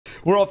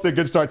We're off to a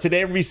good start.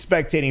 Today we're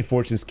spectating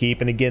Fortune's Keep.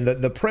 And again,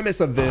 the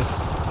premise of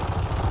this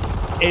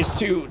is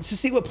to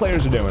see what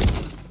players are doing.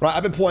 Right?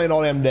 I've been playing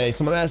all damn day,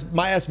 so my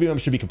SVM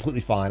should be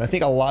completely fine. I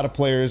think a lot of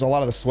players, a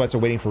lot of the sweats are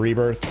waiting for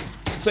Rebirth,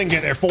 so they can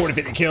get their 40 to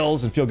 50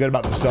 kills and feel good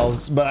about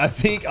themselves. But I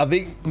think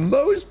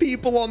most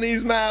people on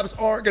these maps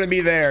aren't going to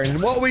be there.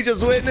 And what we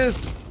just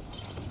witnessed,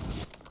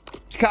 it's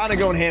kind of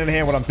going hand in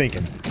hand what I'm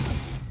thinking.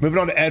 Moving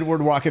on to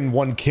Edward, rocking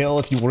 1 kill,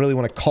 if you really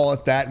want to call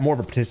it that. More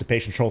of a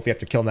participation trophy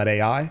after killing that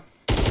AI.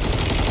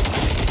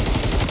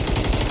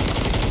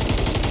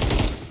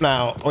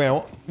 Now, okay,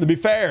 well, to be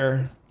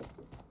fair,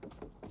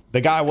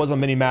 the guy was on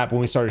minimap when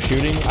we started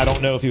shooting. I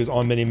don't know if he was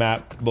on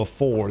minimap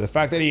before. The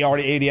fact that he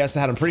already ADS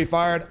had him pretty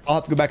fired, I'll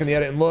have to go back in the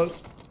edit and look.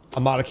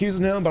 I'm not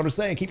accusing him, but I'm just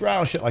saying, keep your eye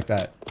on shit like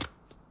that.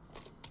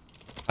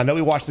 I know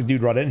we watched the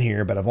dude run in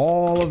here, but of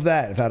all of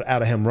that,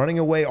 out of him running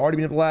away, already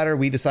being up the ladder,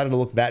 we decided to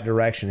look that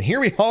direction. Here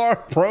we are,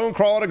 prone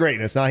crawl to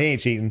greatness. Now he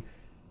ain't cheating.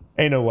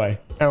 Ain't no way.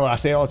 And I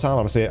say it all the time,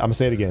 I'm gonna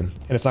say it again.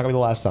 And it's not gonna be the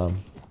last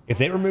time. If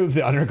they remove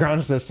the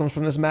underground systems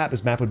from this map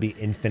would be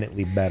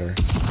infinitely better.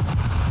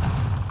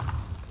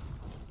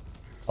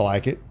 I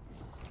like it.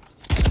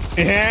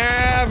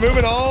 Yeah,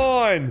 moving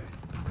on.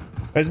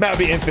 This map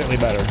would be infinitely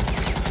better.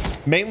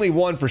 Mainly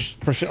one for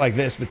shit like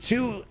this, but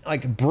two,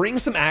 like, bring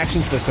some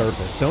action to the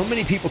surface. So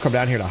many people come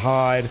down here to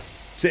hide,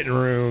 sit in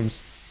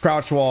rooms,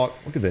 crouch walk.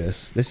 Look at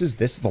this. This is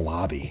the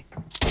lobby.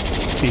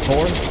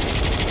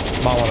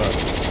 C4. Might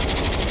wanna.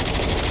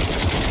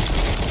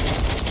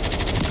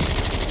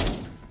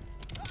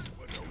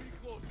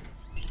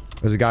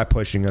 There's a guy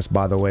pushing us,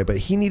 by the way, but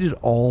he needed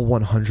all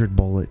 100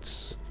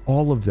 bullets.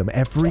 All of them,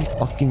 every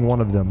fucking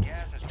one of them,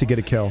 to get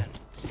a kill.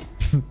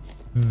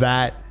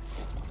 That's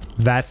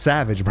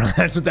savage, bro.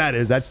 That's what that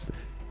is.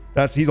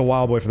 He's a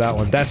wild boy for that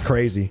one. That's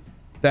crazy.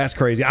 That's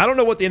crazy. I don't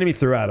know what the enemy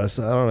threw at us.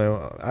 I don't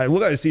know. I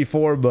looked at a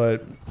C4,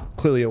 but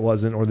clearly it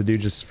wasn't, or the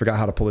dude just forgot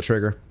how to pull the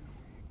trigger.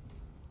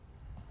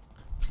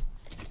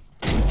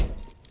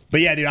 But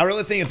yeah, dude, I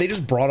really think if they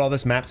just brought all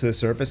this map to the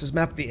surface, this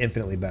map would be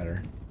infinitely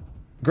better.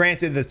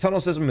 Granted, the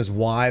tunnel system is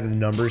why the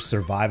numbers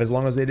survive as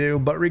long as they do,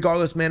 but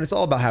regardless, man, it's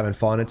all about having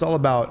fun. It's all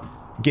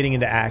about getting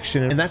into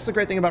action. And that's the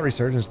great thing about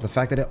Resurgence, the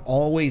fact that it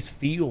always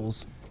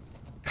feels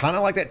kind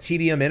of like that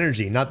TDM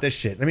energy, not this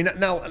shit. I mean,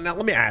 now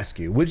let me ask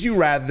you, would you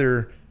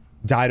rather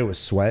die to a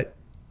sweat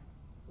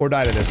or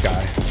die to this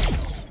guy?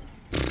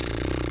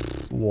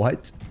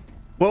 What?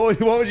 What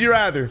would you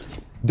rather?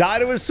 Die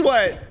to a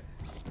sweat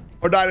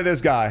or die to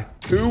this guy?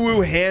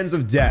 Ooh, hands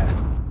of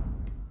death.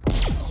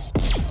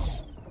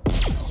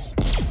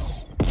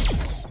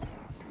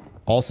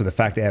 Also, the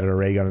fact they added a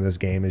ray gun in this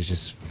game is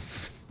just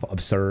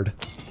absurd.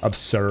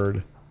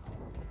 Absurd.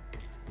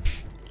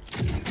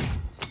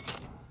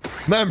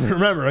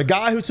 Remember, a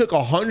guy who took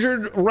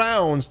 100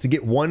 rounds to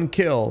get 1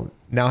 kill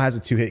now has a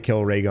 2-hit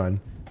kill ray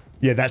gun.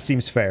 Yeah, that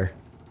seems fair.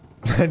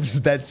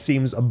 That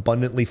seems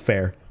abundantly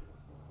fair.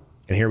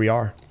 And here we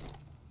are.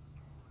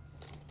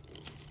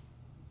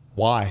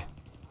 Why?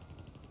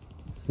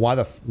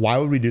 Why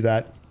would we do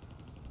that?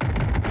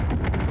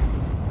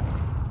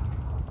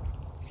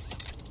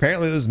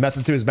 Apparently, there was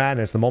method to his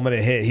madness. The moment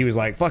it hit, he was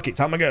like, fuck it,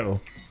 time to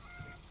go.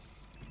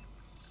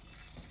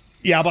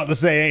 Yeah, I'm about to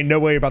say, ain't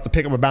no way you're about to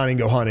pick up a bounty and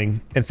go hunting.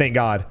 And thank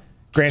God.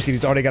 Granted,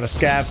 he's already got a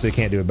scav, so he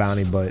can't do a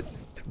bounty, but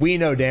we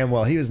know damn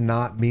well he was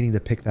not meaning to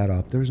pick that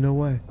up. There's no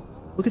way.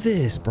 Look at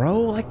this, bro.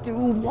 Like,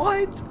 dude,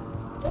 what?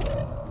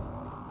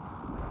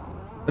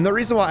 And the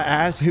reason why I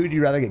asked who would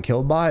you rather get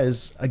killed by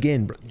is,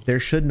 again, there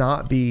should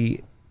not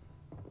be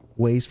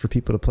ways for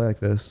people to play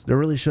like this. There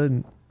really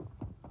shouldn't.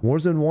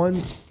 Warzone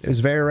 1 is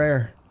very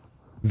rare.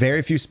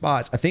 Very few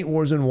spots. I think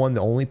Warzone 1,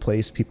 the only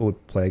place people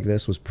would play like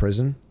this was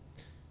prison.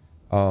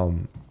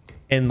 And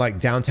like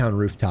downtown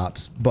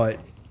rooftops. But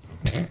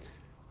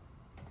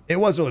it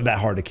wasn't really that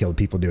hard to kill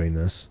people doing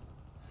this.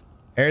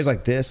 Areas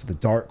like this with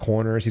the dark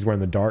corners. He's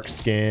wearing the dark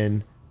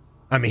skin.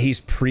 I mean,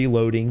 he's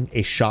preloading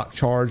a shock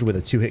charge with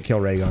a 2-hit kill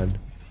ray gun.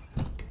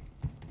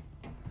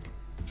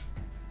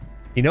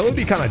 You know what would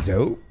be kind of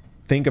dope?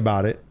 Think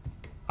about it.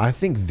 I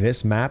think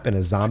this map in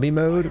a zombie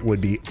mode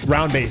would be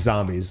round-based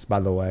zombies, by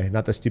the way,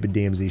 not the stupid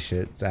DMZ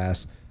shit. It's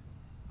ass.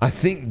 I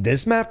think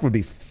this map would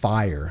be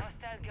fire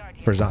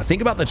for zombie.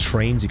 Think about the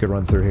trains you could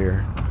run through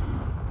here.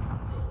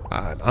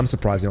 I'm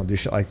surprised they don't do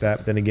shit like that.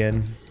 But then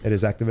again, it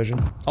is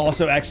Activision.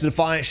 Also,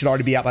 X-Defiant should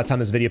already be out by the time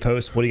this video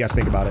posts. What do you guys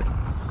think about it?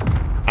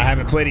 I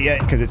haven't played it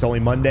yet because it's only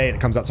Monday and it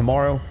comes out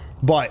tomorrow,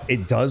 but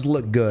it does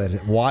look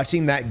good.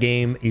 Watching that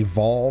game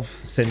evolve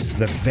since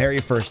the very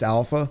first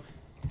alpha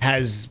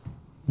has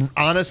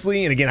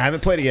honestly, and again, I haven't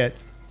played it yet,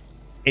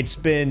 it's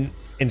been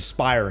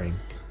inspiring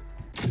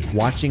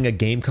watching a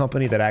game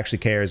company that actually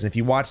cares. And if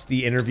you watch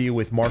the interview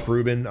with Mark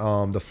Rubin,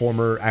 the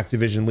former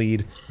Activision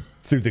lead,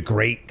 through the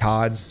great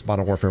CODs,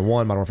 Modern Warfare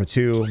 1, Modern Warfare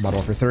 2,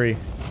 Modern Warfare 3,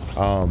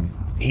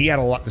 he had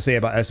a lot to say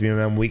about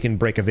SBMM. We can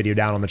break a video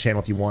down on the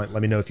channel if you want.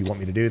 Let me know if you want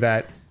me to do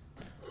that.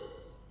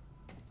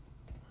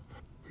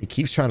 He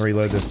keeps trying to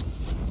reload this.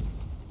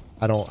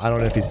 I don't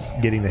know if he's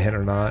getting the hint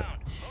or not.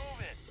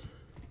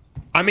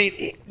 I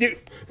mean, dude,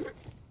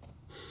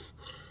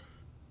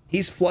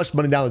 He's flushed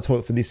money down the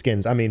toilet for these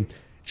skins. I mean,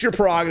 it's your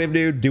prerogative,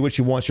 dude. Do what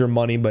you want, your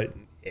money, but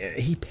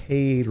he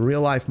paid real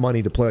life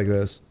money to play like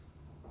this.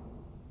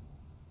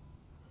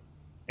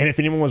 And if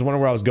anyone was wondering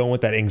where I was going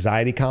with that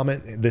anxiety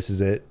comment, this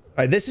is it.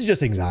 This is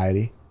just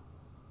anxiety.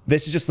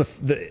 This is just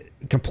the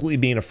completely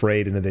being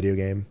afraid in a video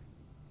game.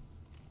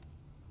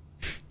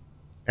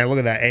 And look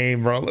at that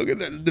aim, bro. Look at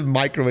that. The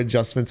micro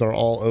adjustments are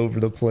all over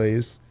the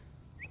place.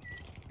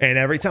 And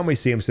every time we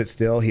see him sit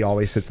still, he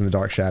always sits in the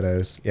dark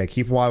shadows. Yeah,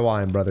 keep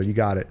YYing, brother. You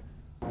got it.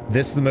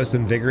 This is the most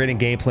invigorating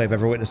gameplay I've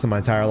ever witnessed in my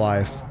entire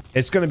life.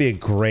 It's going to be a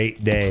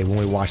great day when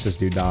we watch this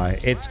dude die.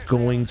 It's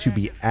going to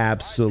be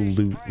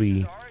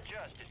absolutely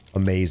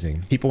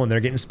amazing. People, when they're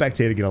getting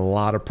spectated, get a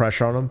lot of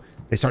pressure on them.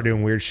 They start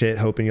doing weird shit,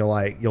 hoping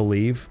you'll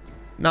leave.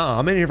 Nah,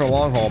 I'm in here for the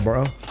long haul,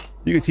 bro.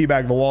 You can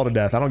teabag the wall to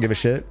death. I don't give a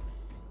shit.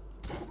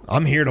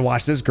 I'm here to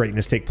watch this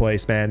greatness take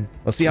place, man.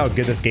 Let's see how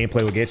good this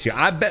gameplay will get you.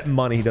 I bet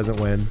money he doesn't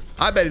win.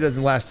 I bet he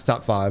doesn't last the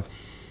top 5.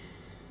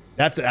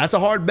 That's a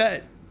hard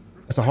bet.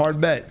 That's a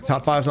hard bet.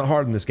 Top 5's not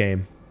hard in this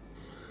game.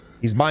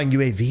 He's buying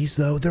UAVs,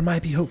 though. There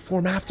might be hope for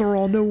him after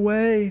all. No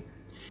way.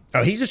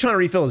 Oh, he's just trying to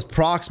refill his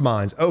prox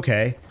mines.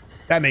 Okay.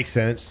 That makes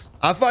sense.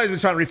 I thought he was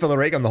trying to refill the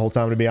ray gun the whole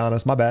time, to be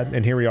honest. My bad.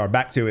 And here we are.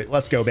 Back to it.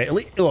 Let's go, baby.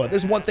 Look,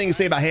 there's one thing to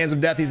say about Hands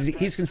of Death.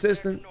 He's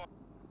consistent.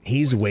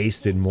 He's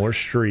wasted more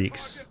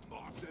streaks.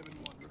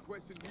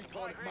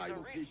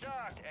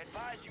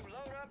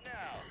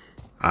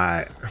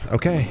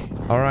 Okay.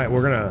 All right.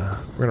 We're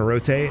gonna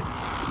rotate.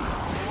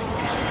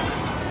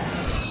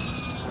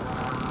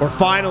 We're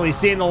finally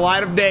seeing the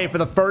light of day for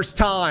the first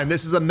time.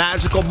 This is a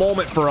magical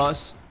moment for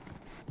us.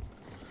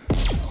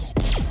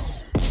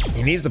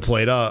 He needs to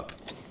plate up.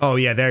 Oh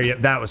yeah, there you.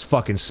 That was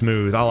fucking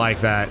smooth. I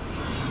like that.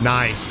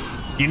 Nice.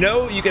 You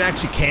know you can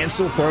actually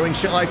cancel throwing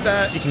shit like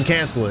that. You can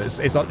cancel it.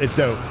 It's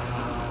dope.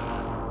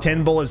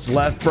 10 bullets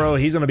left, bro.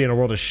 He's gonna be in a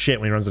world of shit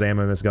when he runs out of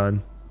ammo in this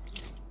gun.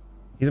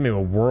 He's gonna be in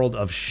a world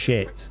of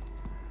shit.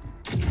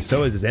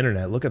 So is his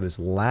internet. Look at this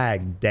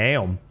lag.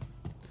 Damn.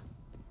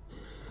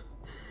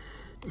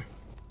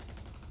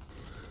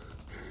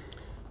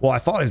 Well, I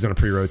thought he was gonna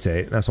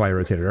pre-rotate. That's why he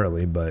rotated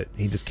early, but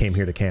he just came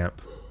here to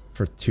camp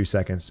for 2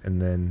 seconds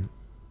and then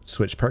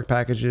switch perk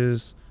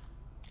packages.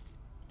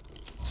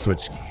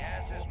 Switch.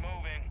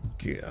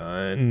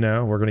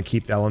 No, we're gonna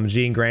keep the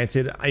LMG. And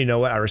granted, you know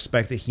what? I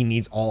respect it. He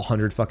needs all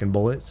 100 fucking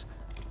bullets.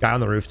 Guy on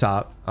the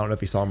rooftop. I don't know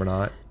if you saw him or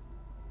not.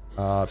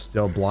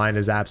 Still blind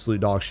as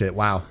absolute dog shit.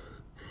 Wow.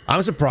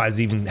 I'm surprised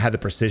he even had the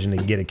precision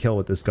to get a kill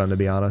with this gun, to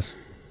be honest.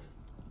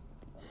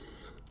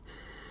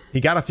 He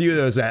got a few of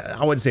those at,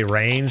 I wouldn't say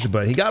range,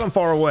 but he got them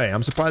far away.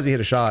 I'm surprised he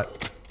hit a shot.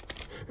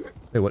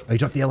 Wait, what? Oh, he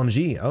dropped the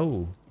LMG.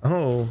 Oh,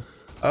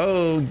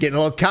 getting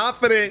a little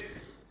confident.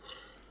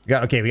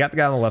 Okay, we got the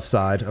guy on the left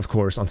side, of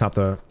course, on top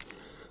of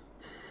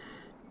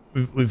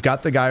the... We've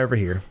got the guy over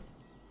here.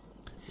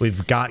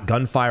 We've got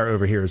gunfire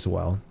over here as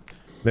well.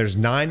 There's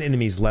 9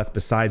 enemies left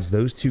besides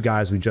those 2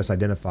 guys we just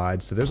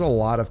identified. So there's a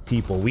lot of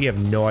people. We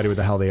have no idea what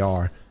the hell they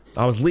are.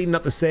 I was leading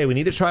up to say we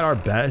need to try our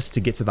best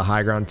to get to the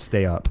high ground to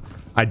stay up.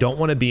 I don't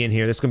want to be in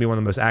here. This is going to be one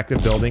of the most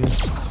active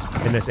buildings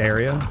in this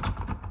area.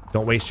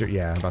 Don't waste your...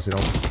 Yeah, I'm about to say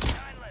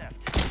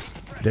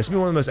don't... This will be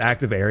one of the most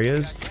active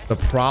areas. The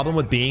problem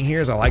with being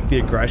here is I like the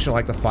aggression, I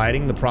like the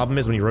fighting. The problem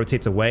is when he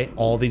rotates away,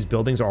 all these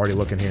buildings are already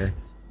looking here.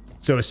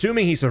 So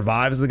assuming he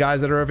survives the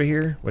guys that are over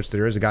here, which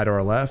there is a guy to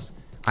our left,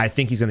 I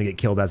think he's going to get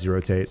killed as he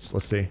rotates.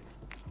 Let's see.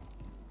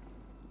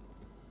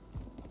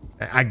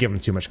 I give him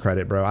too much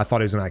credit, bro. I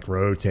thought he was going to like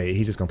rotate.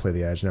 He's just going to play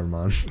the edge. Never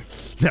mind.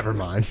 Never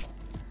mind.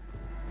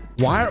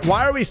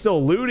 Why are we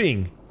still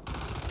looting?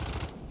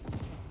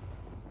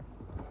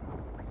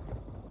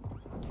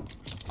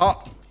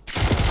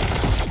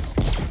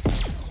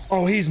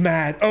 Oh, he's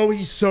mad. Oh,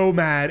 he's so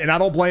mad. And I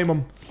don't blame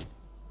him.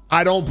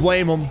 I don't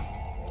blame him.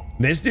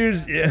 This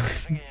dude's...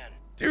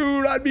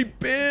 Dude, I'd be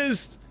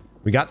pissed.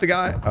 We got the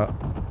guy.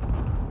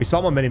 We saw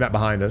him on minimap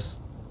behind us.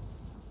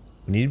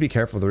 We need to be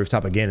careful of the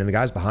rooftop again. And the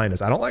guy's behind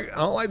us. I don't like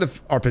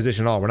our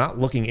position at all. We're not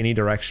looking any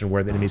direction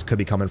where the enemies could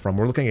be coming from.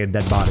 We're looking at a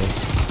dead body.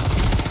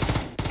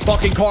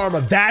 Fucking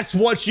karma. That's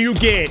what you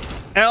get.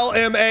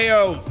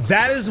 LMAO.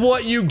 That is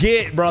what you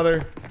get,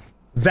 brother.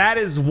 That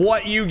is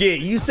what you get.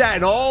 You sat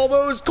in all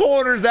those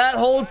corners that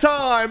whole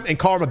time and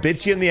karma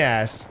bit you in the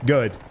ass.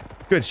 Good.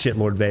 Good shit,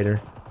 Lord Vader.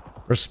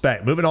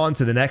 Respect. Moving on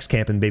to the next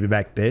camping baby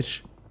back,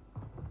 bitch.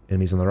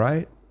 Enemies on the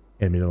right.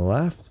 Enemy to the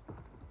left.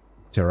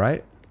 To the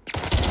right.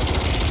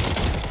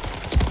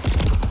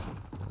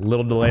 A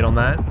little delayed on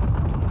that.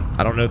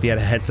 I don't know if he had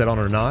a headset on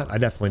or not. I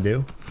definitely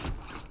do.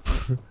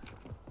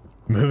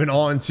 Moving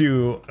on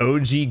to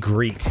OG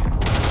Greek.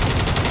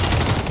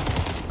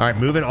 All right,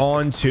 moving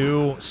on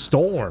to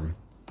Storm.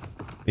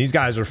 These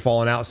guys are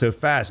falling out so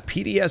fast.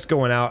 PDS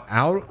going out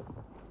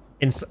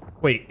in,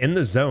 wait, in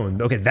the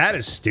zone. Okay, that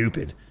is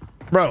stupid.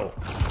 Bro,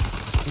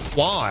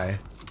 why?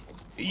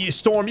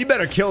 Storm, you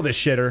better kill this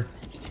shitter.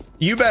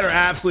 You better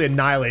absolutely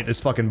annihilate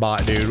this fucking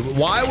bot, dude.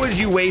 Why would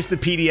you waste the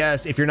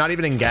PDS if you're not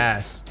even in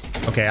gas?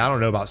 Okay, I don't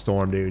know about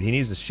Storm, dude. He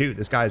needs to shoot.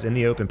 This guy's in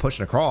the open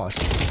pushing across.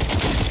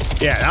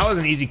 Yeah, that was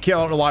an easy kill.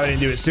 I don't know why we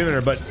didn't do it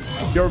sooner, but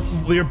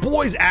Your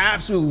boy's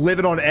absolutely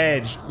living on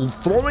edge,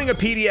 throwing a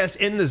PDS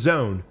in the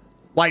zone,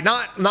 like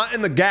not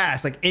in the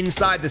gas, like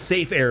inside the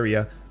safe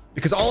area,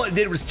 because all it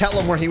did was tell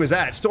him where he was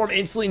at. Storm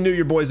instantly knew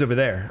your boy's over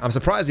there. I'm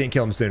surprised he didn't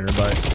kill him sooner, but